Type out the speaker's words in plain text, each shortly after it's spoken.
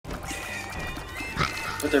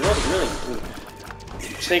But they're both really. I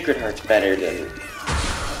mean, Sacred Heart's better than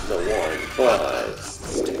the one, but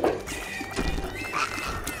still.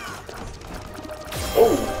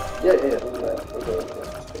 Oh, yeah.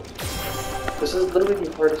 This is literally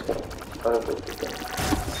the hardest one out of the game.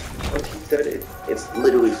 Once you start it, it's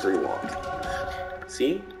literally free walk.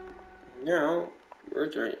 See? No,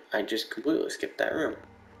 I just completely skipped that room.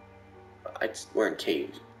 We're in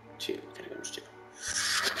cave 2.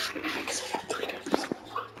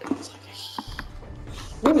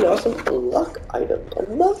 You lost a luck item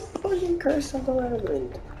and the fucking curse of the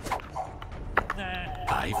labyrinth.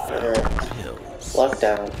 I found pills. Luck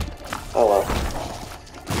down. Oh well.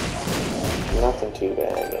 Nothing too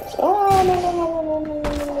bad, I guess. Oh no.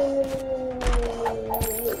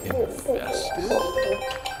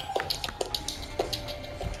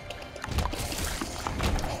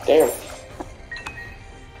 Damn.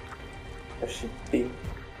 There should be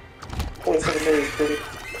 27 days, pretty.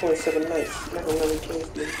 27 nights. Never really came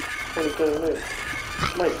to 27 nights.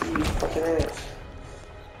 Might be fucking ass.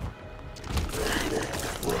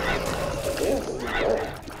 Yeah,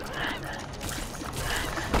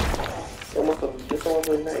 almost a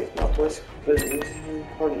disorderly night. My voice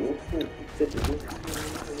party.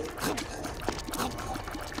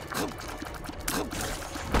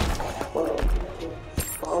 Well,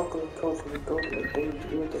 I'll go from the gold and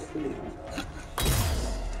do the food.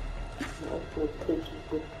 I'll go take you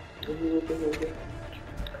with the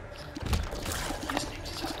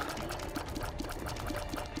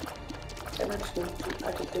and I just need to,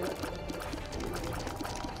 I can do it.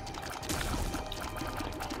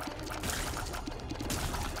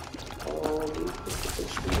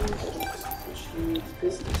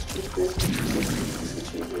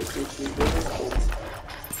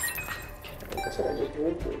 Like I said, I just do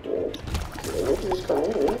it. We can just come in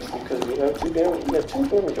because we have two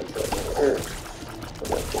damage up there.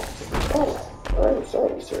 Oh, I'm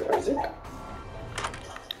sorry, Sir Isaac.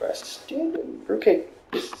 Rest standing. Fruitcake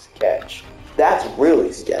is sketch. That's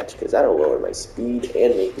really sketch because that'll lower my speed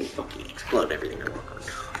and make me fucking explode everything I work on.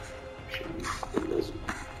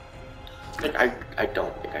 I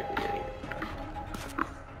don't think I can get anything.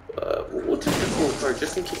 We'll take the cool part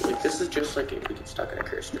just in case. Like, this is just like if we get stuck in a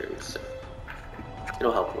cursed room, so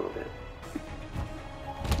it'll help a little bit.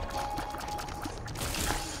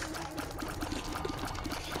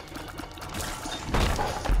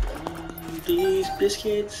 These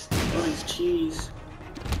biscuits, all these cheese.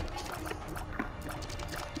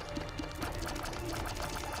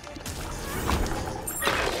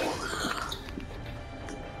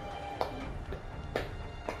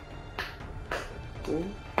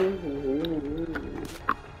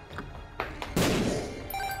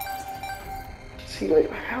 See, like,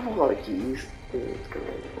 I have a lot of keys.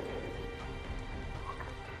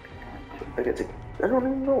 Like, I don't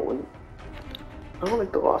even know. I don't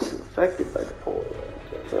think the loss is affected by the polar.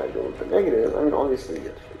 So I go with the negative. I mean, obviously,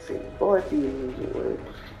 it's fixing but you use it with.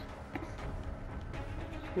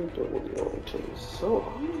 So,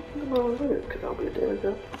 I'm gonna go with it, because I'll be a damage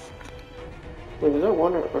up. Wait, was that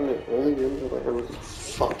one on the only rooms that I heard was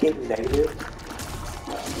fucking negative?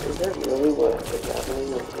 Is that really what is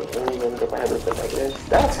happening with the only rooms that I have is the negative?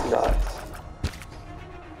 That's nuts!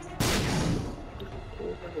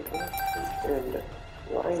 And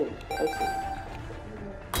Ryan, that's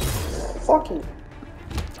fucking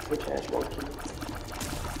bitch ass monkey.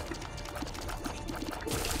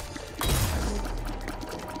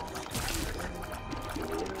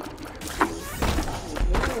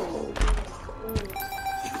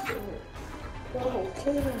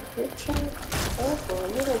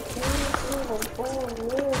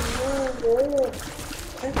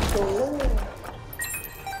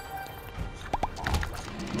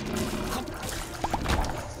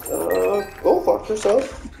 Go fuck yourself.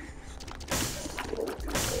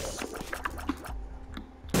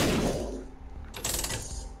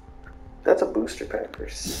 That's a booster pack for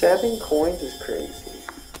 7 coins is crazy.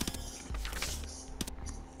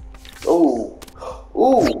 Oh,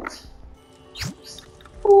 ooh.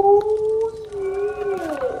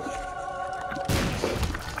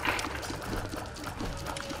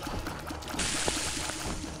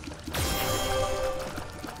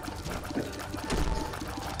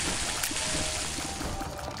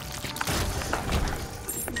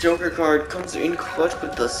 Joker card comes in clutch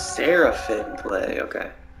with the Seraphim play. Okay.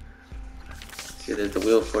 See, there's the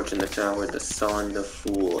Wheel of Fortune, the Tower, the Sun, the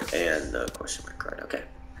Fool, and the question mark card. Okay.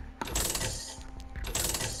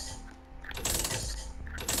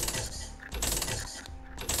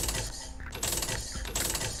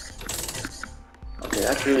 Okay,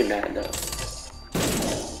 that's really mad now.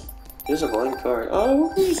 There's a blind card. Oh,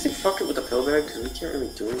 we're gonna say fuck it with the pill bag because we can't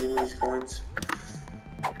really do anything with these coins.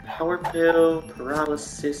 Power pill,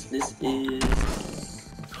 paralysis. This is.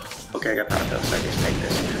 Okay, I got power pill, so I can just take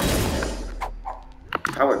this.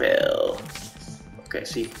 Power pill. Okay,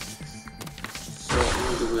 see. So I'm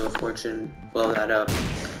gonna do Wheel of Fortune, blow that up,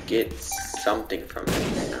 get something from it.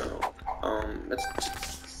 You know. That's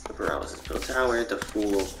the paralysis pill. Tower, the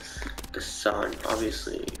Fool, the Sun.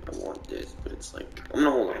 Obviously, I want this, but it's like I'm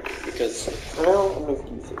gonna hold on because for now I'm gonna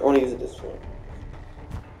use it. I want to use it this way.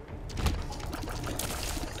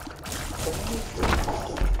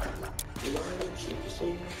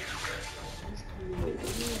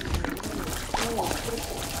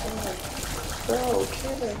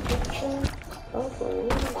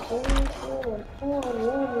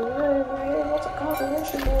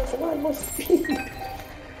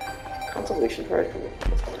 Consolation prize for me.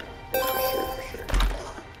 For sure.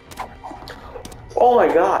 Oh my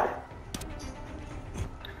god!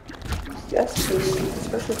 Yes, please.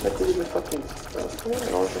 Especially if I do the fucking stuff. I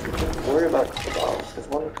don't have to worry about the bombs. It's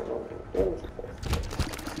wonderful.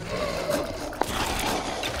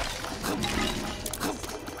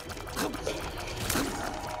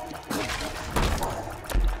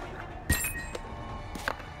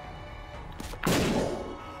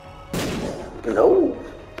 No!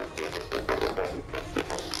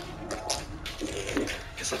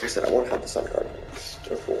 Because like I said, I won't have the Sun card. It's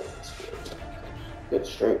careful. Get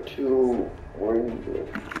straight to where you do.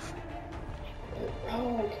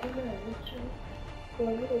 Oh, I can't. I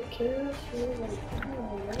don't care.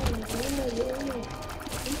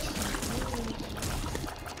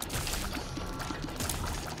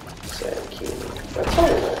 Sad key. That's how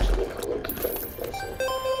it actually looks like.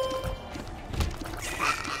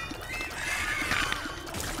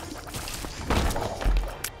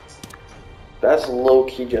 That's low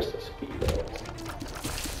key just a speed though.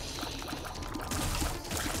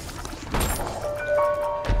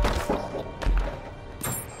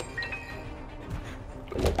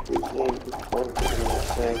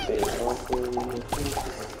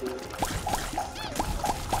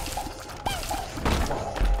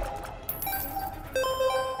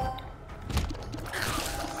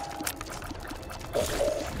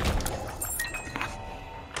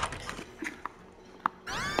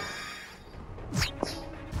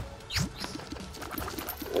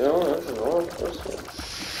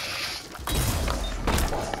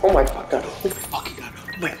 Oh my fucking god.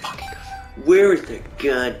 Oh my fucking god. Where is the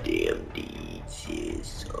goddamn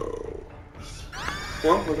Jesus?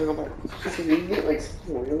 Well, we're gonna go back. If we get like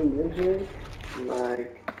something really in here,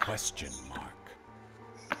 like. Question mark.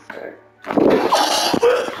 Okay.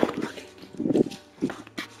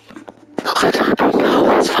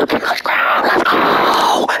 It's fucking Clutch Crown. Let's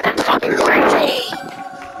go. That's fucking crazy.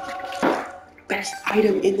 Best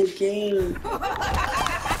item in the game.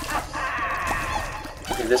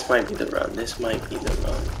 Okay, this might be the run.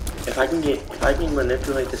 If I can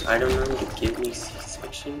manipulate this item room to give me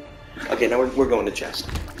C-section. Okay, now we're going to chest.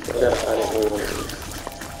 I didn't really want to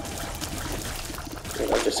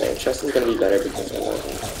do. I'm just saying, chest is gonna be better because I want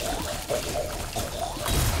it.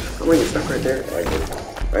 I'm gonna get stuck right there.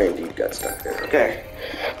 I indeed got stuck there. Okay,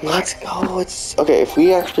 let's go. Okay. If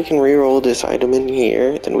we actually can reroll this item in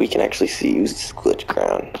here, then we can actually use this Glitch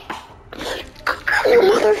Crown. You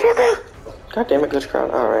motherfucker! God damn it, Glitch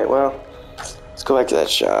Crown. Alright, well, let's go back to that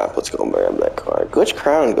shop. Let's go and grab that card. Glitch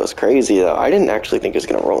Crown goes crazy, though. I didn't actually think it was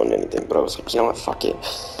going to roll into anything, but I was like, you know what, fuck it.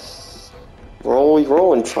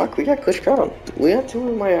 Roll, and fuck, we got Glitch Crown. We got two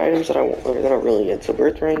of my items that I really get. So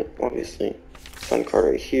Birthright, obviously. Sun card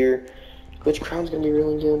right here. Glitch Crown's going to be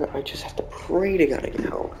really good. I just have to pray to God I get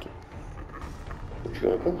help.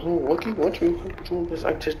 Lucky, watch me.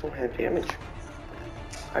 I just don't have damage.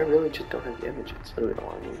 I really just don't have damage. It's literally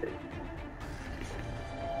all I need.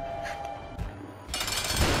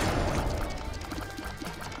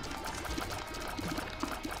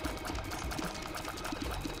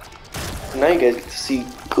 Now you guys get to see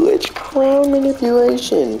Glitch Crown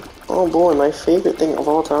manipulation. Oh boy, my favorite thing of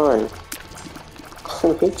all time.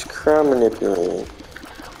 Glitch Crown manipulating.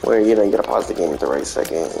 Where, you know, you gotta pause the game at the right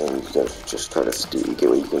second and you gotta just try to get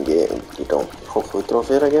what you can get and you don't hopefully throw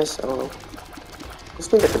fit, I guess. I don't know. Let's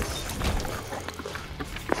think I could.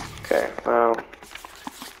 Okay, well.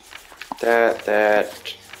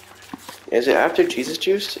 That. Is it after Jesus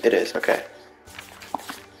Juice? It is, okay.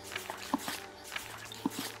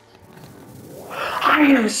 I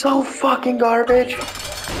am so fucking garbage.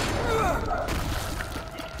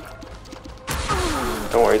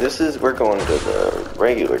 Don't worry, we're going to the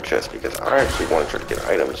regular chest because I actually want to try to get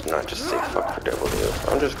items, not just say fuck for double deals.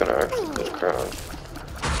 I'm just gonna actually Glitch Crown.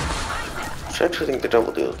 I actually think the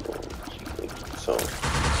double deal is So.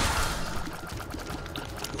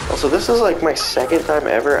 Also, this is like my second time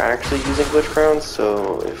ever actually using glitch crowns,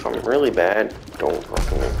 so if I'm really bad, don't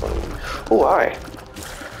fucking make fun of me. Oh, why?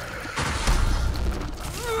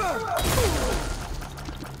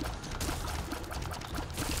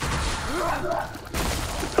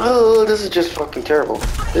 Oh, this is just fucking terrible.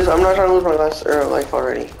 I'm not trying to lose my last life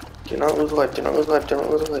already. Do not lose life, do not lose life, do not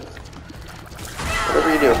lose life.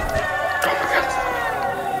 Whatever you do. Oh my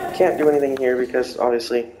god. Can't do anything here because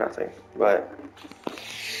obviously nothing, but...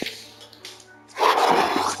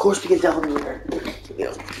 Of course we can tell them here.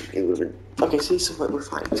 Yeah, it was... Okay, see, so what, we're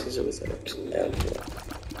fine because it was actually down here.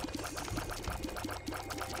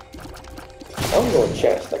 I'm going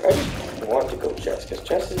chest. Like, I just want to go chest because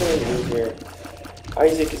chest is going to be easier.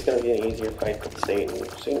 Isaac is going to be an easier fight than Satan.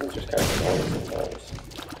 Satan's just kind of annoying sometimes.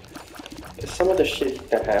 Some of the shit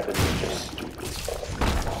that happens is just stupid as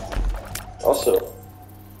fuck. Also,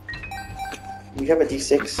 we have a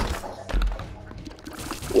D6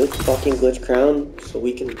 with fucking glitch crown, so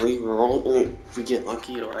we can re-roll. If we get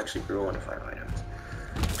lucky, it'll actually grow on 5 items.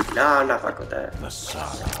 Nah, I'm not fucking with that.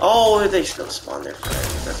 Oh, they still spawn their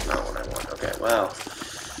friends. That's not what I want. Okay, well.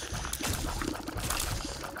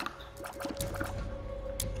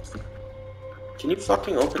 Can you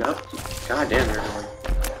fucking open up? God damn, you're annoying.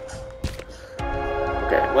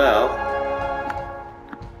 Okay, well.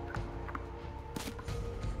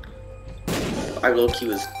 I low-key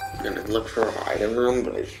was gonna look for an item room,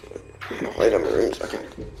 but item rooms, okay.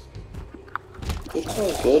 It's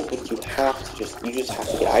all good, but you just have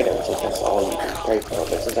to get items, like that's all you can pray for.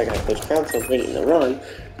 But since I got glitch crown so late in the run,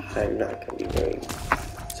 I'm not gonna be very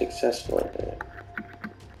successful at that.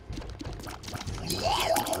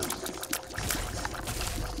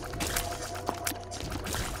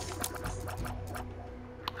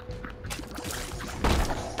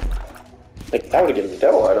 Like, that would have given me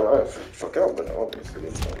double item, I would fuck out, but obviously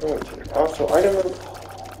it's not going to. Also, item room.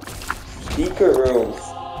 Secret rooms.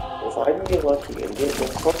 If I can get lucky and get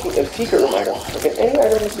a secret room item, okay, any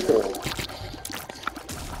item in the secret room.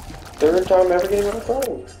 Third time ever getting on the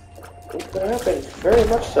phone. It's gonna happen, very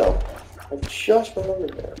much so. I just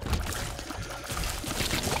remembered that.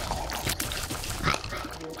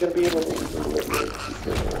 I'm gonna be able to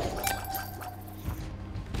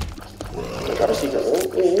I got a secret room.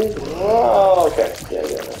 Oh, okay. Yeah.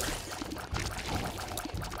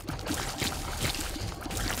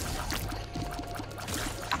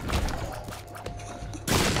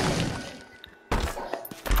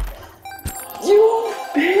 You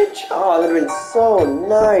bitch! Oh, that would have been so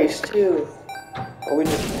nice too. Oh,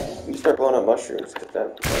 we start blowing up mushrooms because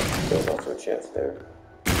there's also a chance there.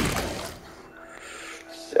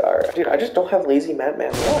 Sorry, dude. I just don't have lazy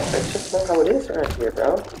madman luck. That's just not how it is around here,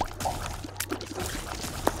 bro.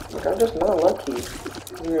 I'm just not lucky.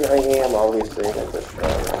 I am obviously like this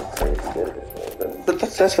I'm crazy good at this game, but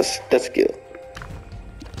that's good.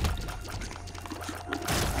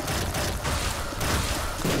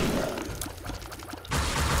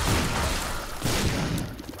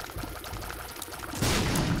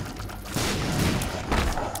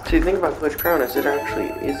 See, the thing about glitch crown is it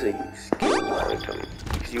actually is a skill item.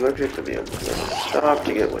 You actually have to be able to stop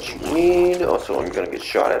to get what you need. Also, I'm gonna get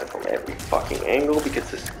shot at from every fucking angle because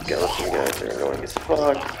the skeleton guys are annoying as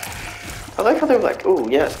fuck. I like how they're like, oh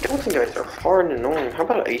yeah, skeleton guys are hard and annoying. How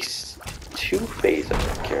about a two-phase of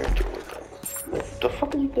a character with them? What the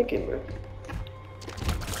fuck are you thinking, bro?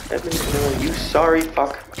 You sorry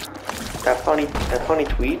fuck. That funny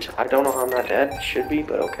tweet. I don't know how I'm not dead. Should be,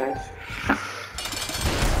 but okay.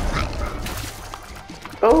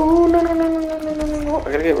 Oh, no. I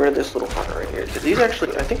gotta get rid of this little hunter right here. Cause these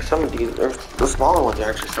actually, I think some of these, the smaller ones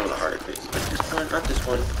are actually some of the harder phases. Like this one, not this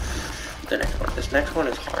one, the next one. This next one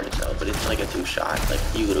is hard as hell, but it's like a 2-shot. Like,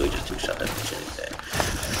 you literally just 2-shot that shit is dead.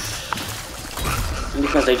 And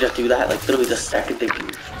because they just do that, like, literally the second they can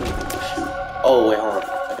shoot. Oh, wait, hold on.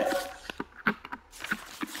 Okay.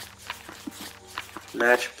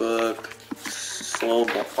 Matchbook, slow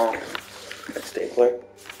ball. That stapler.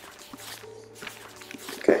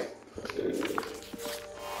 Okay.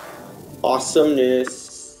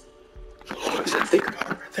 Awesomeness. Oh, is that Sacred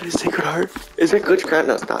Heart? That is Sacred Heart. Is it glitch crown?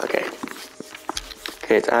 No, it's not. Okay.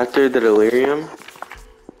 Okay, it's after the delirium.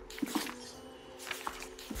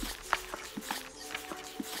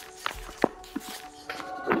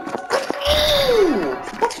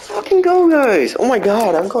 Let's fucking go, guys. Oh my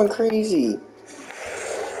god, I'm going crazy.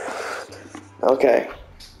 Okay.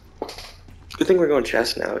 Good thing we're going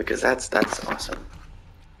chest now because that's awesome.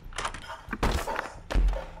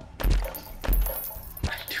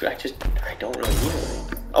 Dude, I don't really need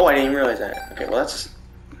anything. Oh, I didn't even realize that. Okay, well that's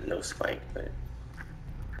no spike, but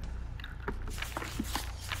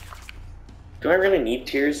Do I really need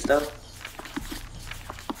tiers stuff?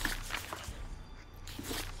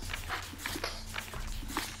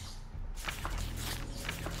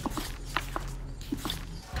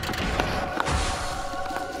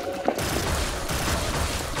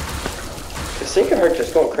 The Sacred Heart's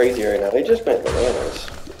just going crazy right now. They just went bananas.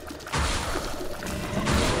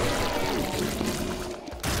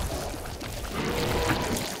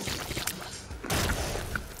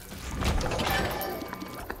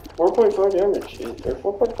 .5 damage,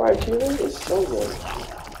 or 4.5 tier is so good.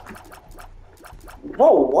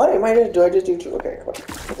 Whoa, what am I gonna do? I just do two. Okay, come on.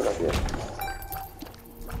 Open up here.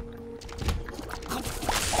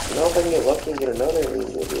 Now if I can get lucky and get another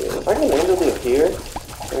angel deal. If I get an angel deal here,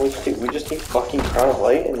 then we just need fucking Crown of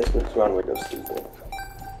Light and this next round we go stupid.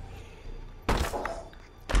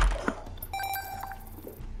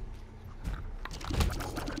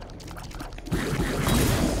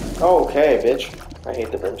 Okay, bitch. I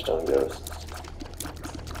hate the Brimstone Ghosts.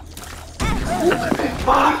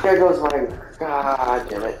 Fuck! There goes my... God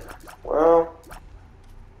damn it. Well...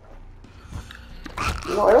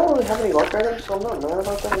 You know, I don't really have any luck items, so I'm not mad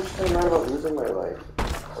about that. I'm just kind of mad about losing my life.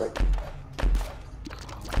 Like...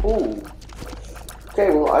 Ooh.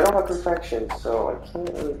 Okay, well, I don't have perfection, so I can't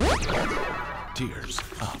really... Tears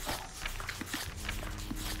up.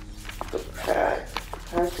 The pack. The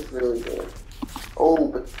pack is really good. Oh,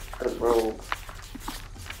 but the robe.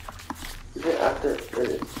 Is it after? It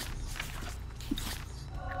is.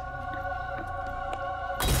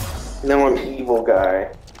 Now I'm evil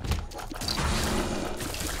guy.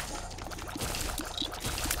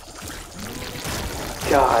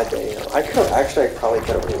 God damn. I probably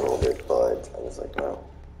could have rerolled it, but I was like, no.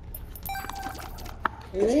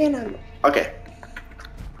 And then I'm... Okay.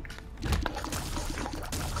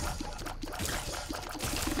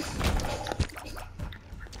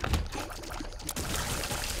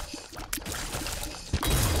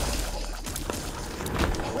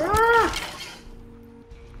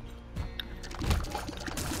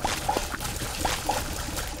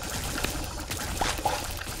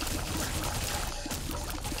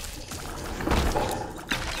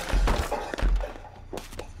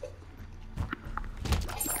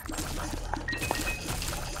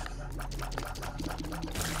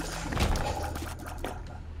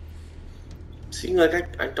 See,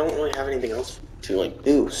 like, I don't really have anything else to, like,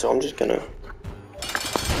 do, so I'm just gonna...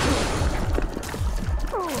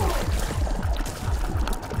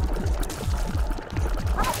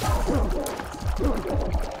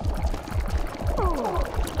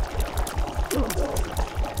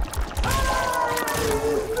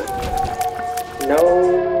 No...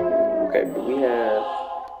 Okay, but we have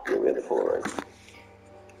the forward.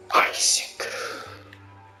 Isaac.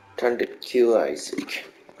 Time to kill Isaac.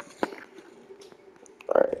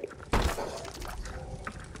 Alright.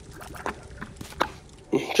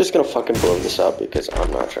 I'm just gonna fucking blow this up because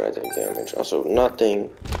I'm not trying to take damage. Also, nothing.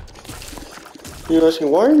 You're asking,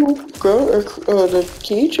 why are you the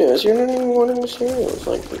key chest? You're not even wanting materials.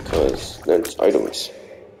 Like, because there's items.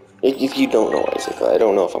 If you don't know Isaac, I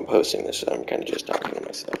don't know if I'm posting this, so I'm kind of just talking to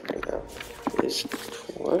myself right now. It's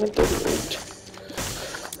 138.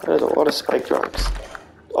 That is a lot of spike drops.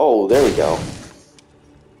 Oh, there we go.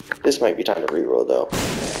 This might be time to reroll though.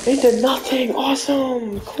 It did nothing!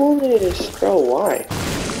 Awesome! Coolness! Bro, why?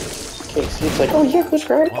 Okay, see, it's like, oh yeah, Glitch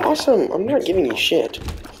Crown, awesome! I'm not giving you shit.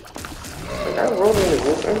 Like, I rolled into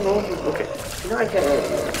Glitch, I rolled into, okay. No, I can't roll.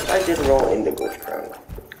 I did roll into Glitch Crown.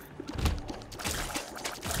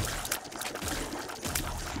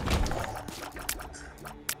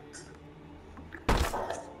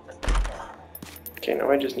 Okay, now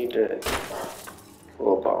I just need to...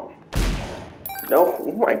 Little bomb. No,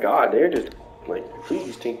 oh my god, they're just like,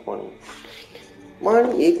 please take money.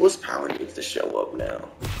 Money equals power needs to show up now.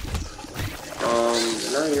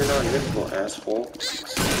 No, you're not invisible, asshole.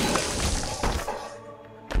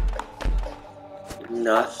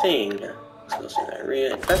 Nothing. Still see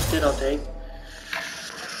diarrhea. Infested, I'll take.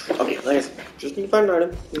 Okay, let's just need to find an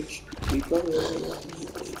item.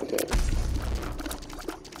 Okay.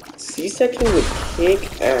 C-section would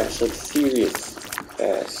kick ass, like serious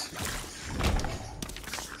ass.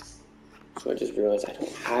 So I just realized I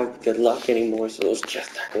don't have good luck anymore, so those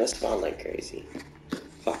chests are gonna spawn like crazy.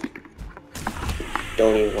 Fuck.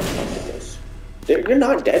 Don't even want to talk to this. You're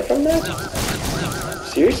not dead from that?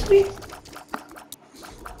 Seriously?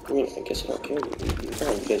 I mean, I guess I don't care. You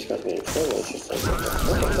guys got me in trouble. It's just like, what the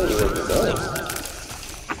fuck are you guys doing?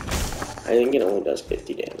 I think it only does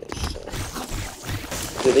 50 damage, so.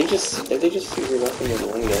 If they just figure nothing with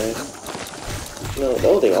one guy?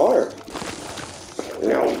 No, they are.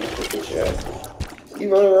 No, you fucking shit. You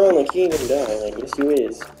run around like he ain't gonna die, like, yes you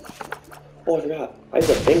is. Oh, I forgot. I have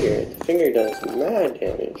the finger. The finger does mad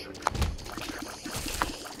damage.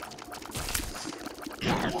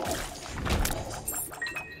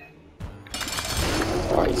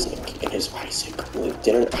 Isaac. It is Isaac. We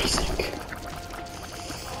did Isaac.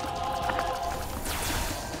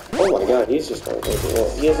 Oh my god, he's just gonna go to the wall.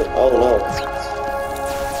 He hasn't. Oh no.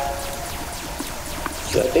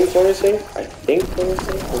 I think corner's safe. I think corner's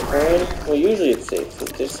safe. We're crying. Well, usually it's safe.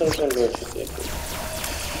 There's sometimes where it's just safe.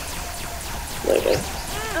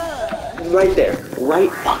 Right there.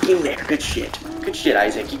 Right fucking there. Good shit. Good shit,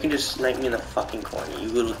 Isaac. You can just snipe me in the fucking corner, you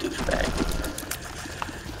little douchebag.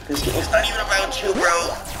 This game's not even about you,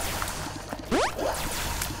 bro.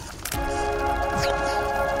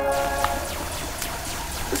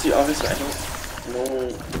 See, obviously, I don't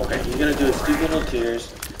know. Okay, he's gonna do his stupid little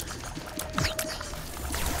tears.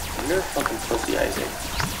 You're a fucking pussy, Isaac.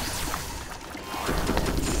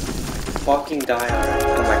 Fucking die already.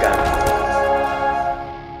 Oh my god.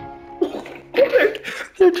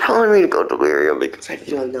 They're telling me to go delirium because I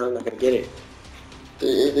feel like now I'm not gonna get it.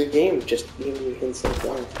 The game just gave me hints like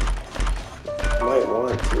that. I might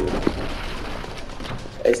want to.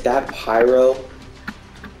 Is that Pyro?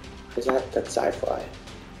 Is that's sci-fi?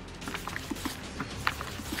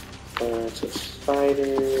 So spider,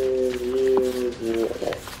 you,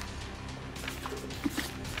 okay.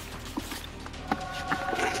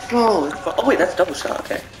 Oh wait, that's double shot,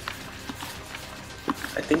 okay.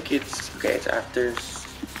 I think it's, okay, it's after,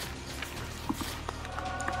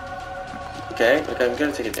 okay, I'm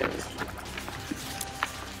gonna take a damage.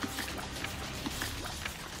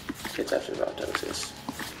 Okay, it's after Valdosis.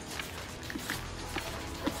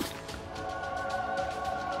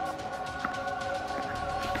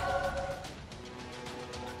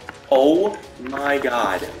 Oh my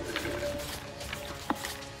god.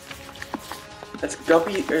 That's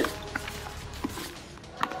Guppy. Okay,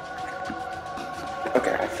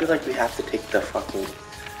 I feel like we have to take the fucking.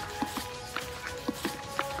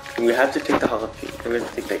 We have to take the jalapeno. We're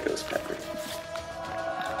gonna take that ghost pepper.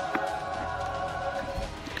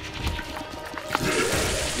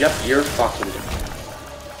 Yep, you're fucking.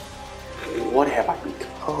 What have I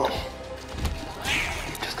become?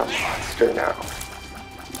 Just a monster now.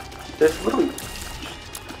 There's literally.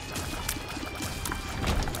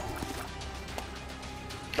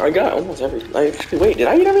 I got almost everything. Wait, did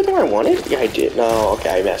I eat everything I wanted? Yeah, I did. No,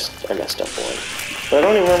 okay, I messed up one. But I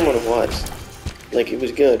don't even remember what it was. Like, it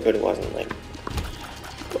was good, but it wasn't like.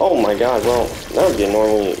 Oh my god, well, that would be a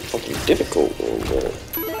normally fucking difficult one.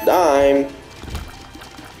 Dime!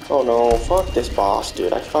 Oh no, fuck this boss,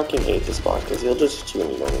 dude. I fucking hate this boss because he'll just shoot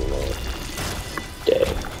me, you don't even know. Dead.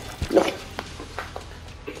 No.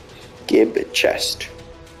 Give a chest.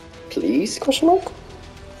 Please? Question mark?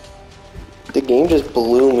 The game just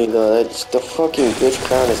blew me though. That's the fucking Glitch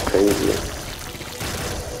Crown is crazy.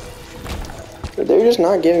 They're just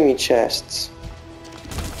not giving me chests.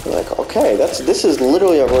 They're like, okay, this is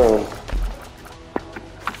literally a room.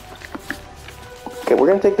 Okay, we're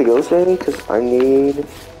gonna take the ghost baby because I need.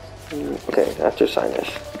 Okay, after sign this.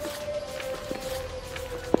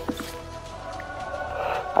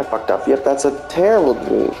 I fucked up. Yep, that's a terrible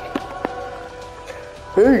move.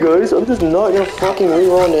 Hey guys, I'm just not gonna fucking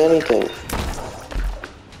reroll into anything.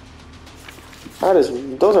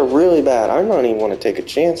 Those are really bad. I don't even want to take a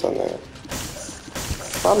chance on that.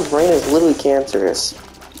 Bob's brain is literally cancerous.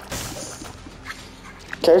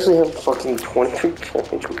 I actually have fucking 23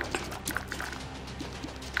 damage.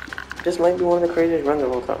 This might be one of the craziest runs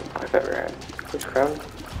of all time I've ever had. Glitch Crown?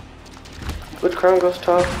 Glitch Crown goes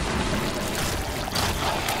tough.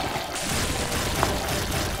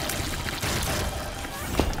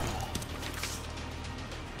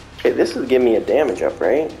 Okay, this is giving me a damage up,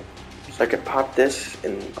 right? So I could pop this,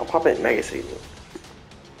 and I'll pop it in Mega Season.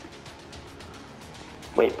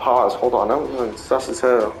 Wait, pause, hold on, that was sus as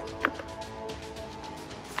hell.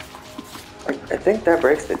 I think that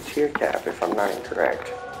breaks the tier cap, if I'm not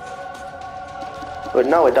incorrect. But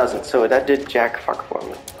no, it doesn't, so that did jack fuck for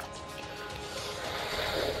me.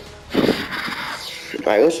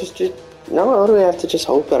 Alright, let's just do... Now do we have to just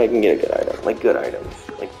hope that I can get a good item, like good items.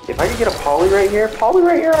 Like, if I could get a poly right here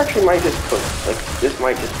actually might just put, like, this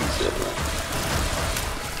might just be silver.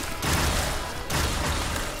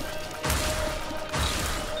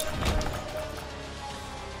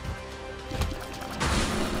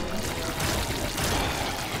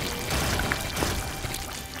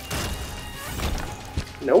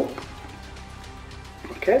 Nope.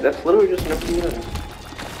 Okay, that's literally just nothing in.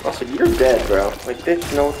 Also, you're dead, bro. Like,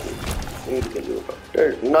 there's nothing you can do about it.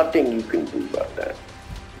 There's nothing you can do about that.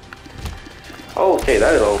 Okay,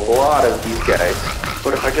 that is a lot of these guys.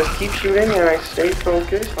 But if I just keep shooting and I stay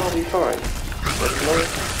focused, I'll be fine.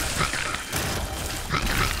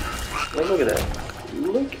 Like, look at that.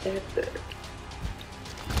 Look at that.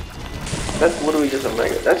 That's literally just a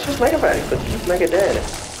mega. That's just mega patty, but he's mega dead.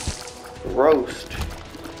 Roast.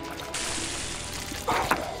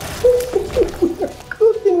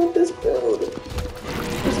 Cooking with this build.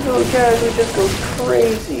 This build casually just goes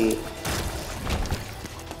crazy.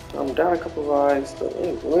 I'm down a couple lives, but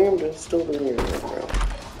hey, William still doing it right now.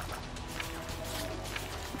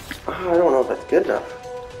 I don't know if that's good enough.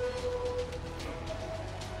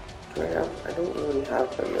 I don't really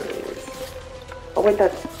have them anyways. Oh wait,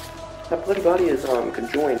 that bloody body is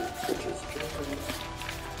conjoined, which is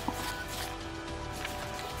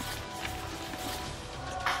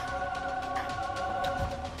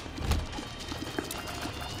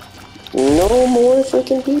no more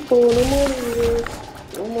freaking people, no more leaders.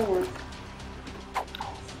 No more.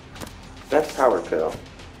 That's power pill.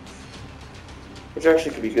 Which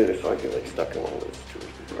actually could be good if I get like stuck in one of those two.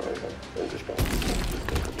 I'm just going.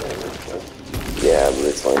 Yeah, but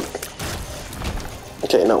it's like.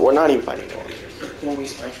 Okay, no, we're not even fighting more. I'm gonna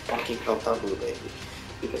waste my fucking health on Blue Baby.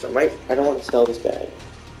 Because I don't want to sell this bag.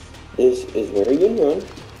 This is very good run.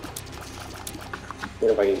 And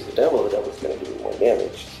if I use the devil's gonna do more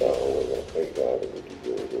damage. So we're gonna play God and we can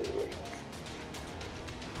do it.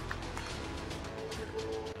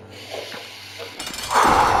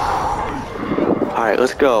 Alright,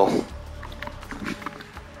 let's go.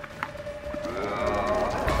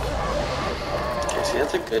 Okay, see,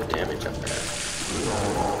 that's a good damage up there.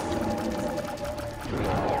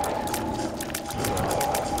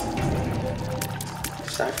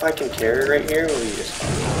 Sci-Fi can carry right here, or will you just...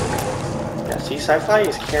 Yeah, see, Sci-Fi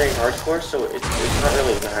is carrying hardcore, so it's not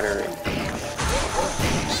really mattering.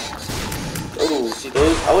 Oh, see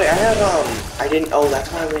those? Oh wait, I have, I didn't, oh,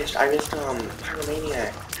 that's why I missed,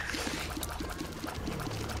 Pyromaniac.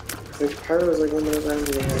 Which Pyro was like one of those rounds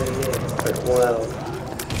I had to get. Like, wow.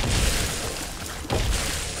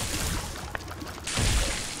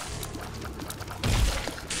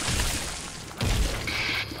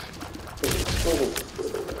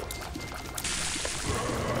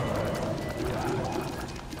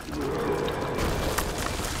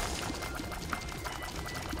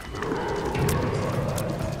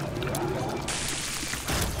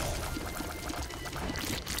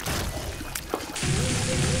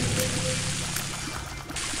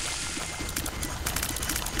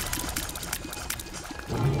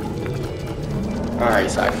 Alright,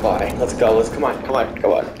 Sci-Fi. Let's go. Come on,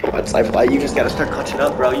 Sci-Fi. You just gotta start clutching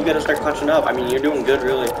up, bro. You gotta start clutching up. I mean, you're doing good,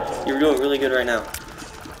 really. You're doing really good right now.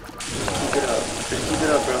 Keep it up. Just keep it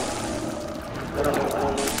up, bro. I don't know if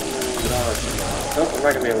I'm able to dodge. Nope, I'm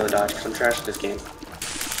not gonna be able to dodge because I'm trash at this game.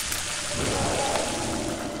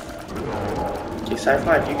 Okay,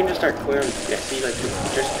 Sci-Fi, if you can just start clearing, yeah, see, like,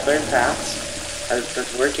 just clearing paths.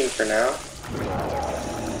 That's working for now.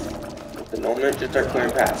 The moment, just start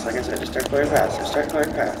clearing paths. Like I said, just start clearing paths. Just start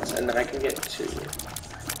clearing paths, and then I can get to you.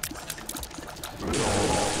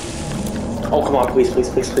 Oh, come on, please. Let's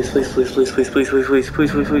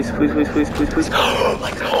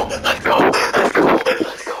go.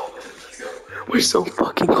 We're so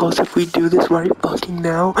fucking close. If we do this right fucking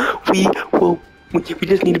now, we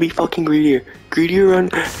just need to be fucking greedier. Greedier run,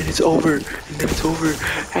 and it's over. And then it's over.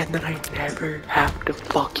 And then I never have to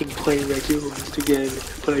fucking play regular lost again.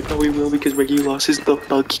 But I probably will because regular lost is the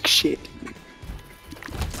fucking shit.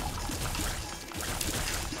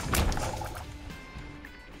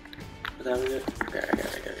 Is that it? Okay, I got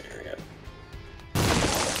it.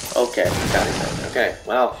 Okay, got it. Okay,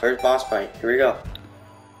 wow, first boss fight. Here we go.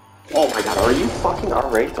 Oh my god, are you fucking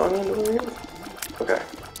already throwing me into the ring? Okay.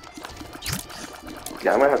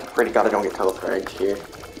 Yeah, I might have to pray to God I don't get teleported here.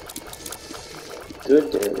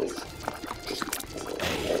 Good damage.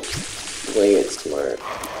 Play it smart.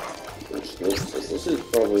 This is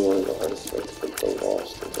probably one of the hardest fights for the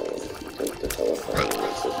lost. The teleporting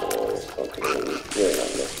is just always fucking really not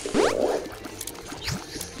much to do.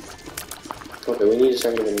 Okay, we need to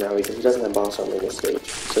start him now because he doesn't have boss armor in this stage.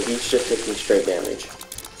 So he's just taking straight damage.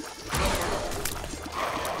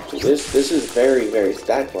 So this is very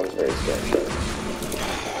that one's very scary.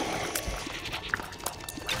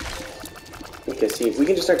 Okay, see, if we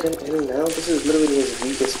can just start hitting him now, this is literally his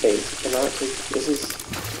weakest phase. He cannot take, this is...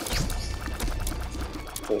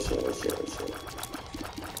 Oh shit.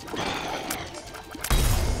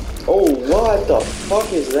 Oh, what the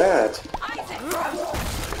fuck is that?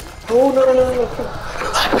 Oh, no.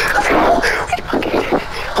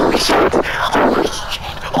 Holy shit.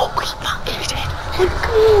 Let's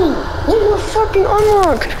go. We're fucking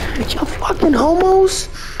unlocked. You fucking homos.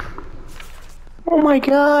 Oh my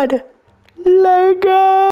god! Lego!